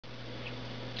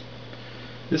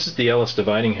This is the Ellis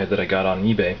dividing head that I got on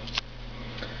eBay.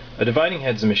 A dividing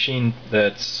head is a machine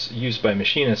that's used by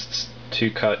machinists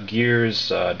to cut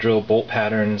gears, drill bolt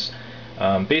patterns.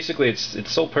 Basically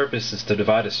its sole purpose is to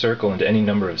divide a circle into any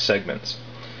number of segments.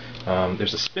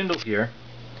 There's a spindle here,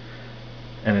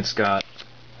 and it's got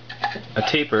a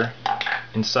taper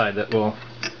inside that will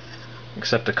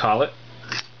accept a collet.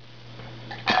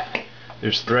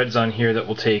 There's threads on here that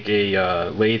will take a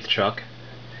lathe chuck,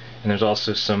 and there's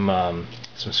also some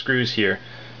screws here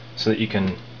so that you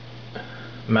can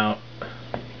mount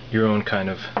your own kind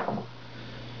of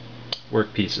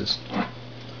work pieces.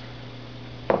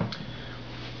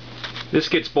 This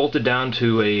gets bolted down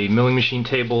to a milling machine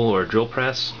table or drill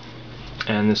press,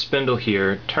 and the spindle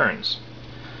here turns.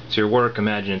 So your work,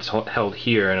 imagine it's held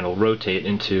here and it'll rotate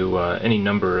into any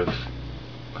number of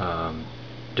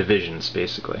divisions,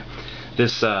 basically.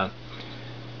 This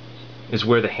is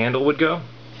where the handle would go,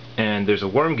 and there's a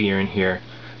worm gear in here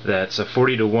that's a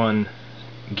 40-to-1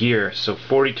 gear, so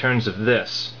 40 turns of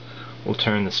this will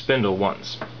turn the spindle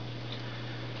once.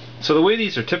 So the way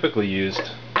these are typically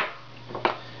used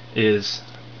is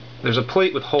there's a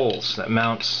plate with holes that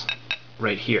mounts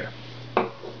right here,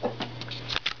 and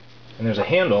there's a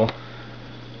handle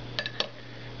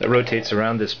that rotates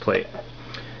around this plate.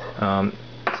 So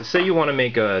say you want to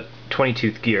make a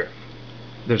 20-tooth gear.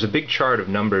 There's a big chart of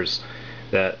numbers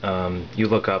that you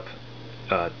look up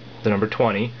the number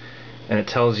 20, and it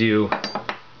tells you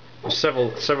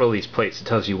several of these plates. It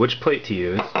tells you which plate to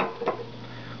use,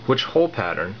 which hole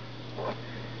pattern,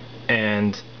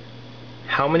 and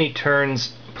how many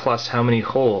turns plus how many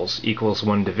holes equals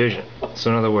one division. So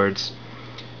in other words,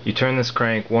 you turn this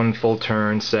crank one full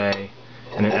turn, say,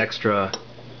 and an extra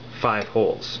 5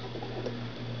 holes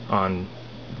on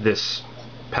this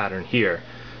pattern here.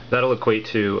 That'll equate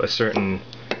to a certain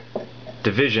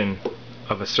division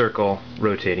of a circle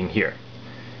rotating here.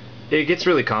 It gets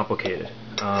really complicated.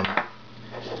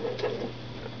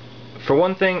 For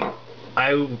one thing,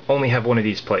 I only have one of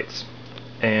these plates,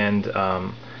 and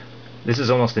this is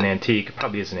almost an antique. It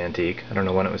probably is an antique. I don't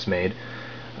know when it was made,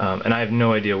 and I have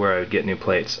no idea where I would get new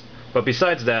plates. But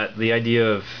besides that, the idea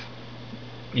of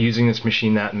using this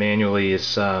machine that manually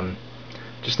is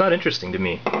just not interesting to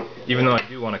me, even though I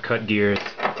do want to cut gears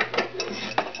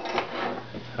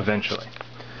eventually.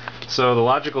 So the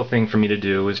logical thing for me to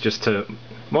do is just to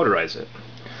motorize it.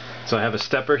 So I have a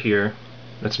stepper here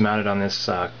that's mounted on this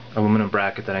aluminum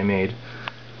bracket that I made.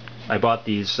 I bought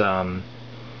these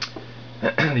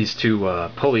these two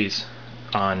pulleys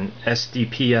on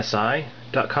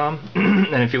sdpsi.com,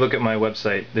 and if you look at my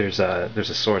website, there's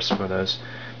a source for those.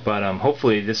 But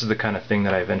hopefully this is the kind of thing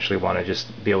that I eventually want to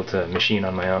just be able to machine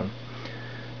on my own.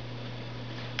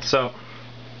 So,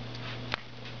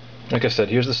 like I said,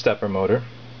 here's the stepper motor,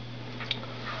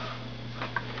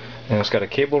 and it's got a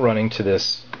cable running to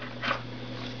this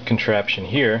contraption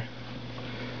here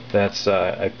that's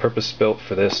I purpose built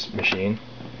for this machine.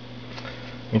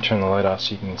 Let me turn the light off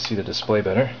so you can see the display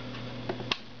better.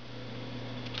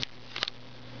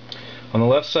 On the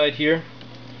left side here,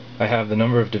 I have the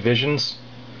number of divisions.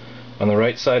 On the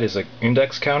right side is an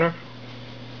index counter.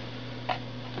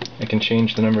 I can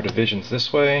change the number of divisions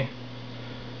this way.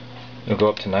 It'll go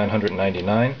up to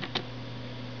 999.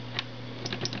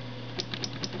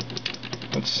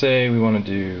 Let's say we want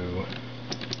to do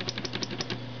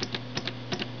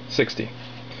 60.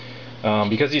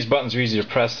 Because these buttons are easy to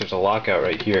press, there's a lockout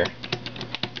right here.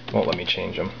 Won't let me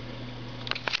change them.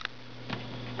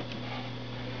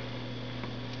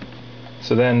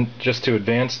 So then, just to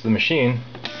advance the machine,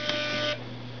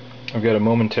 I've got a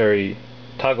momentary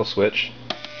toggle switch.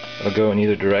 It'll go in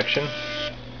either direction,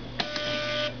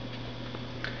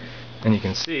 and you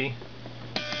can see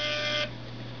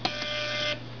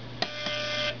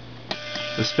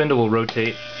the spindle will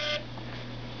rotate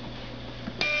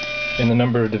in the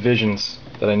number of divisions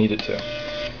that I need it to.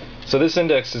 So this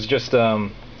index is just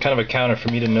kind of a counter for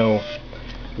me to know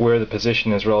where the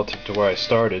position is relative to where I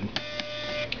started.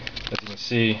 As you can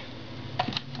see,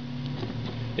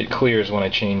 it clears when I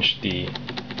change the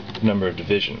number of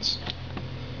divisions.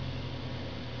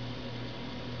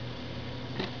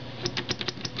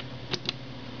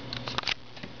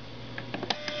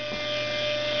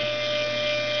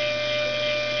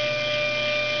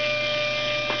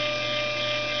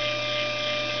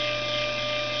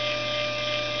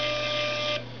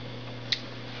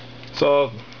 So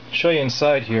I'll show you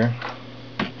inside here.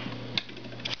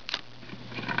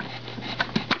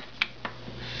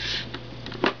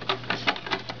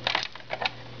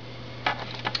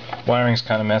 Wiring's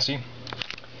kind of messy.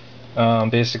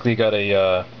 Basically got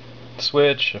a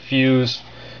switch, a fuse.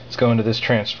 It's going to this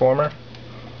transformer.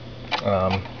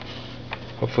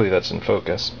 Hopefully that's in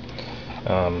focus.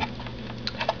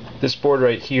 This board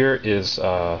right here is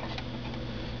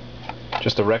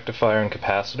just a rectifier and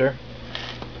capacitor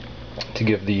to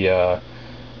give the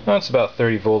it's about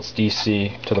 30 volts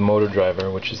DC to the motor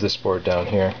driver, which is this board down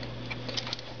here.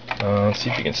 Let's see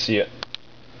if you can see it.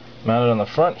 Mounted on the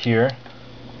front here,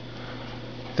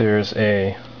 there's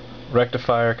a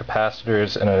rectifier,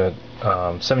 capacitors, and a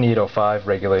 7805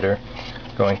 regulator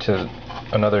going to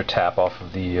another tap off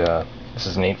of the this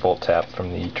is an 8-volt tap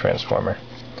from the transformer.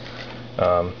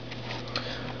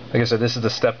 Like I said, this is the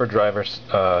stepper driver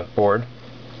board.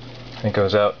 It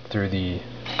goes out through the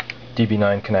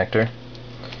DB9 connector.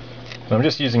 And I'm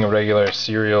just using a regular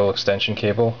serial extension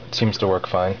cable. It seems to work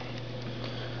fine,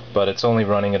 but it's only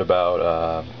running at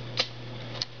about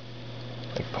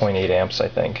like 0.8 amps, I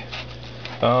think.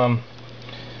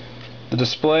 The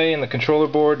display and the controller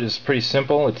board is pretty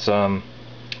simple. It's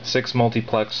 6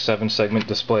 multiplex 7-segment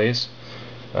displays,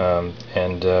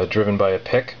 and driven by a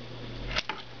PIC.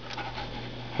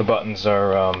 The buttons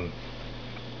are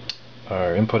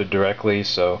inputted directly,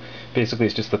 so basically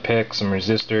it's just the PIC, some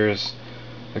resistors,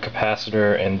 the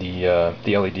capacitor, and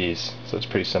the LEDs. So it's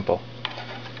pretty simple.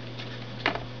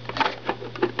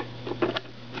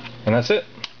 And that's it.